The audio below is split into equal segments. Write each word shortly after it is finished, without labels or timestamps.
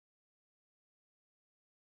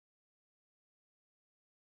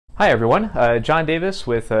Hi everyone, John Davis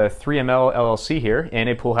with 3ML LLC here in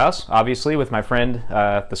a pool house, obviously with my friend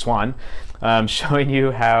the Swan, showing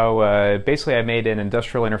you how basically I made an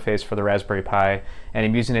industrial interface for the Raspberry Pi and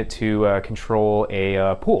I'm using it to control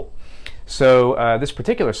a pool. So this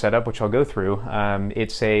particular setup, which I'll go through,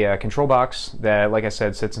 it's a control box that, like I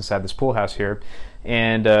said, sits inside this pool house here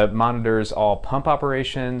and monitors all pump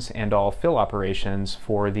operations and all fill operations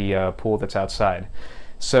for the pool that's outside.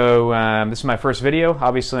 So this is my first video.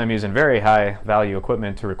 Obviously I'm using very high value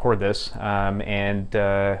equipment to record this and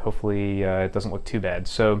hopefully it doesn't look too bad.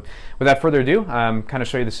 So without further ado, kind of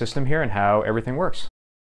show you the system here and how everything works.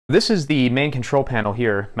 This is the main control panel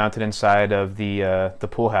here mounted inside of the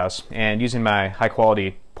pool house, and using my high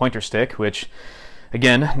quality pointer stick, which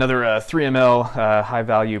again, another 3ML high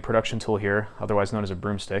value production tool here, otherwise known as a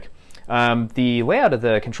broomstick. The layout of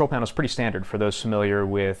the control panel is pretty standard for those familiar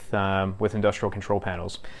with industrial control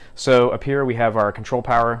panels. So up here we have our control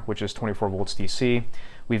power, which is 24 volts DC.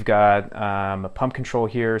 We've got a pump control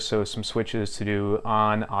here, so some switches to do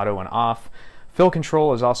on, auto, and off. Fill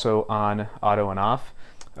control is also on, auto, and off.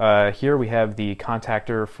 Here we have the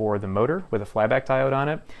contactor for the motor with a flyback diode on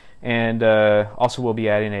it. And also we'll be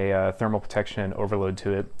adding a thermal protection overload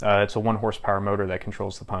to it. It's a 1 horsepower motor that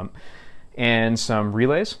controls the pump. And some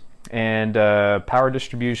relays and power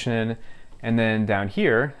distribution, and then down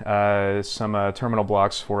here some terminal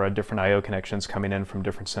blocks for different I/O connections coming in from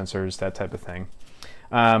different sensors, that type of thing.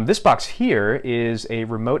 This box here is a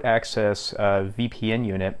remote access VPN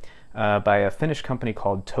unit by a Finnish company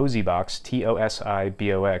called Tosibox,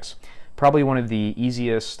 T-O-S-I-B-O-X. Probably one of the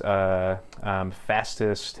easiest,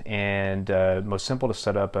 fastest, and most simple to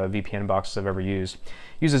set up VPN boxes I've ever used.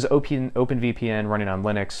 Uses OpenVPN running on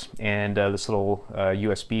Linux, and this little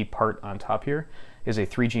USB part on top here is a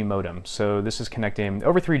 3G modem. So this is connecting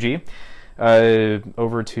over 3G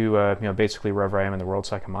over to basically wherever I am in the world,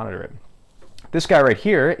 so I can monitor it. This guy right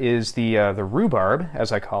here is the Rhubarb,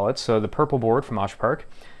 as I call it, so the purple board from Osh Park.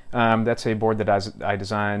 That's a board that I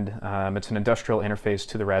designed. It's an industrial interface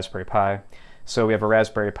to the Raspberry Pi. So we have a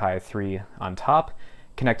Raspberry Pi 3 on top,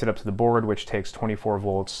 connected up to the board, which takes 24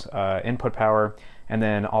 volts input power, and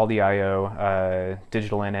then all the I/O,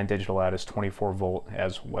 digital in and digital out, is 24 volt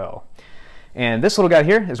as well. And this little guy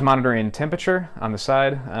here is monitoring temperature on the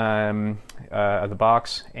side of the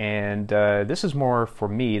box, and this is more for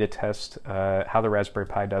me to test how the Raspberry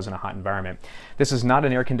Pi does in a hot environment. This is not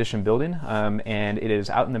an air-conditioned building, and it is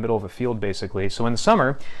out in the middle of a field basically. So in the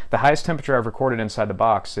summer, the highest temperature I've recorded inside the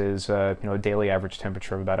box is a daily average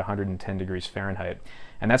temperature of about 110 degrees Fahrenheit.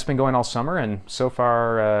 And that's been going all summer, and so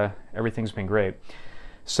far everything's been great.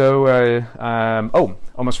 So, oh,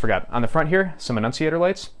 almost forgot. On the front here, some annunciator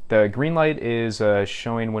lights. The green light is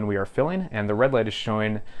showing when we are filling, and the red light is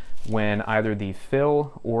showing when either the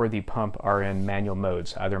fill or the pump are in manual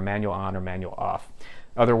modes, either manual on or manual off.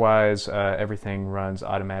 Otherwise, everything runs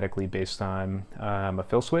automatically based on a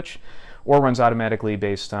fill switch, or runs automatically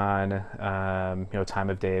based on time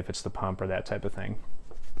of day if it's the pump or that type of thing.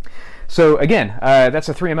 So again, that's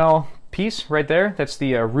a 3ML piece right there. That's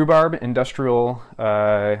the Rhubarb industrial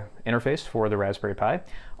interface for the Raspberry Pi.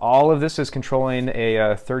 All of this is controlling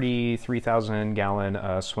a 33,000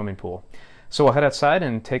 gallon swimming pool. So we'll head outside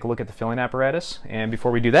and take a look at the filling apparatus. And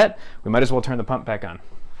before we do that, we might as well turn the pump back on.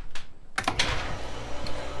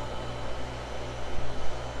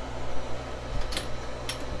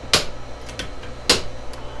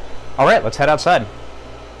 All right, let's head outside.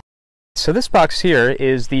 So this box here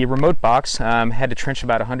is the remote box. Had to trench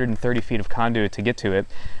about 130 feet of conduit to get to it,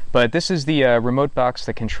 but this is the remote box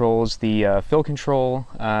that controls the fill control,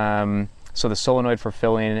 so the solenoid for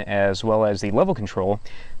filling, as well as the level control,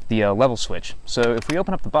 the level switch. So if we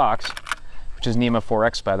open up the box, which is NEMA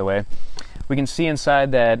 4X by the way, we can see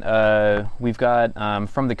inside that we've got,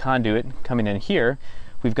 from the conduit coming in here,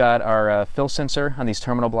 we've got our fill sensor on these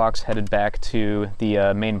terminal blocks headed back to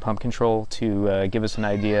the main pump control to give us an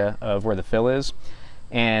idea of where the fill is.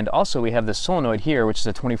 And also we have the solenoid here, which is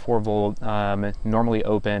a 24 volt normally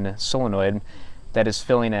open solenoid that is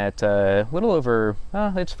filling at a little over,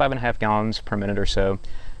 it's 5.5 gallons per minute or so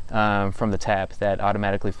from the tap that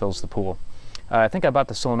automatically fills the pool. I think I bought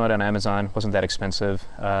the solenoid on Amazon, wasn't that expensive,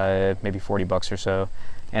 maybe 40 bucks or so.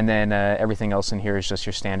 And then everything else in here is just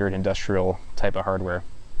your standard industrial type of hardware.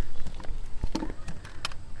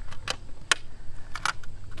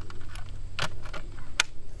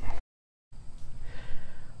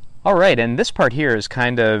 All right, and this part here is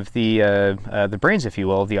kind of the brains, if you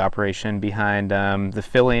will, of the operation behind the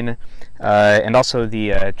filling and also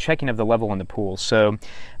the checking of the level in the pool. So,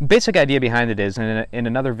 basic idea behind it is, in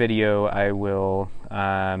another video, I will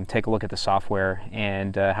take a look at the software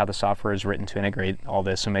and how the software is written to integrate all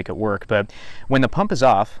this and make it work. But when the pump is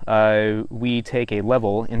off, we take a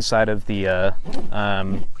level inside of the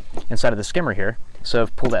skimmer here. So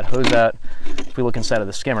if pull that hose out, if we look inside of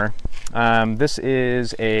the skimmer, this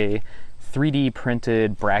is a 3D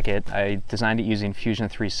printed bracket. I designed it using Fusion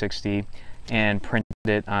 360 and printed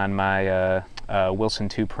it on my Wilson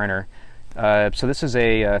 2 printer. So this is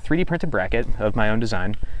a 3D printed bracket of my own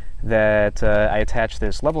design that I attach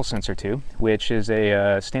this level sensor to, which is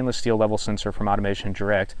a stainless steel level sensor from Automation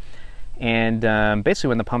Direct. And basically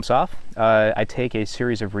when the pump's off, I take a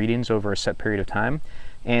series of readings over a set period of time.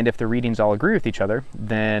 And if the readings all agree with each other,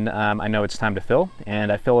 then I know it's time to fill,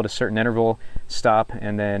 and I fill at a certain interval, stop,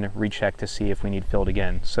 and then recheck to see if we need filled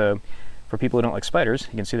again. So for people who don't like spiders,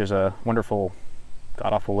 you can see there's a wonderful,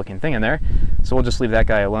 god-awful looking thing in there, so we'll just leave that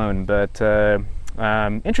guy alone. But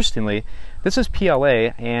interestingly, this is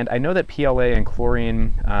PLA, and I know that PLA and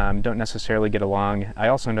chlorine don't necessarily get along. I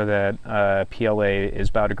also know that PLA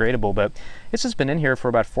is biodegradable, but this has been in here for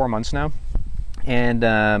about 4 months now, and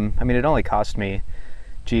I mean, it only cost me,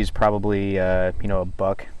 geez, probably you know, a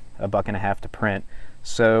buck and a half to print.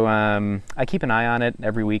 So I keep an eye on it.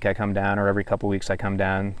 Every week I come down, or every couple weeks I come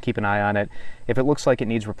down, keep an eye on it. If it looks like it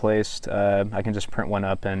needs replaced, I can just print one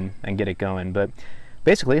up and get it going. But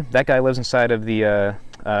basically, that guy lives inside of the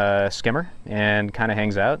skimmer and kind of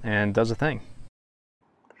hangs out and does a thing.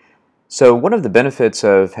 So one of the benefits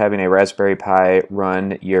of having a Raspberry Pi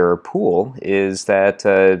run your pool is that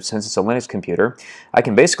since it's a Linux computer, I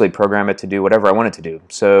can basically program it to do whatever I want it to do.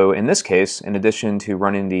 So in this case, in addition to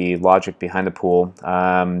running the logic behind the pool,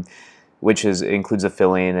 which includes the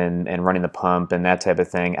filling and running the pump and that type of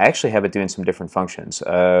thing, I actually have it doing some different functions.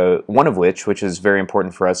 One of which is very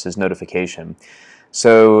important for us, is notification.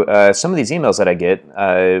 So some of these emails that I get,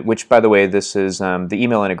 which by the way, this is the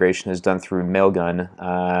email integration is done through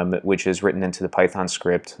Mailgun, which is written into the Python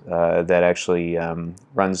script that actually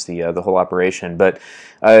runs the whole operation. But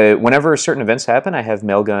whenever certain events happen, I have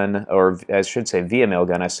Mailgun, or I should say via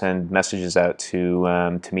Mailgun, I send messages out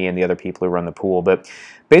to me and the other people who run the pool. But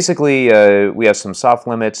basically, we have some soft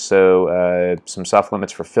limits, so some soft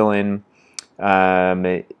limits for filling.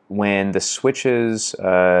 When the switches,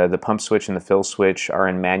 the pump switch and the fill switch, are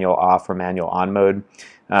in manual off or manual on mode,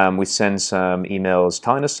 we send some emails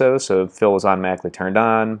telling us so. So fill is automatically turned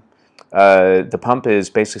on. The pump is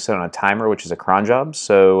basically set on a timer, which is a cron job,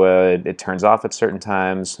 so it turns off at certain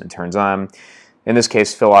times and turns on. In this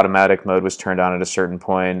case, fill automatic mode was turned on at a certain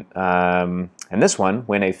point. And this one,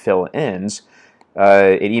 when a fill ends,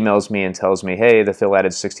 it emails me and tells me, hey, the fill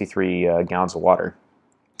added 63 gallons of water.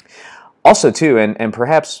 Also, too, and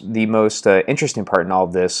perhaps the most interesting part in all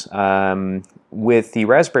of this, with the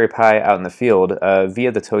Raspberry Pi out in the field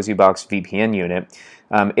via the TozyBox VPN unit,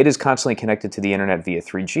 it is constantly connected to the internet via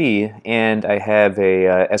 3G, and I have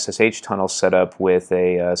a SSH tunnel set up with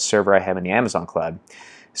a server I have in the Amazon cloud.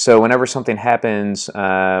 So whenever something happens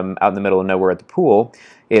out in the middle of nowhere at the pool,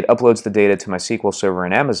 it uploads the data to my SQL server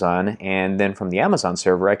in Amazon, and then from the Amazon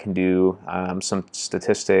server I can do some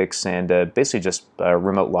statistics and basically just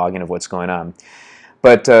remote logging of what's going on.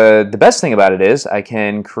 But the best thing about it is I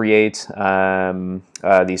can create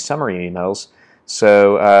these summary emails.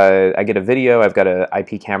 So I get a video, I've got an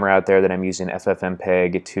IP camera out there that I'm using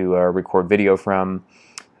FFmpeg to record video from.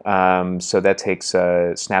 So that takes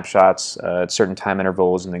snapshots at certain time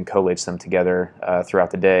intervals and then collates them together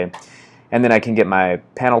throughout the day. And then I can get my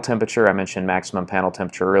panel temperature. I mentioned maximum panel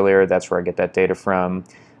temperature earlier. That's where I get that data from.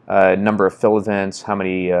 Number of fill events, how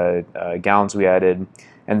many gallons we added.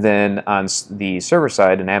 And then on the server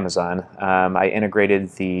side in Amazon, I integrated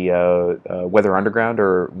the Weather Underground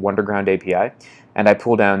or Wonderground API. And I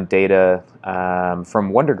pull down data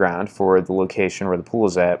from Wonderground for the location where the pool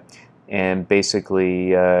is at, and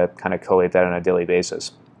basically kind of collate that on a daily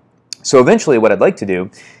basis. So eventually what I'd like to do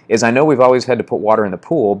is, I know we've always had to put water in the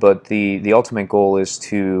pool, but the ultimate goal is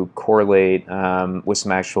to correlate with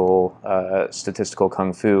some actual statistical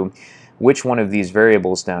kung fu which one of these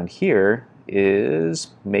variables down here is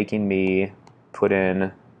making me put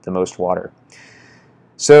in the most water.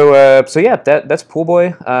 So, so yeah, that's Pool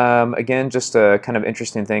Boy. Again, just a kind of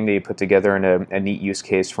interesting thing that you put together in a neat use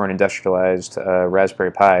case for an industrialized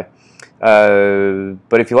Raspberry Pi.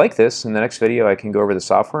 But if you like this, in the next video I can go over the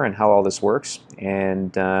software and how all this works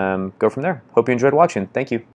and go from there. Hope you enjoyed watching. Thank you.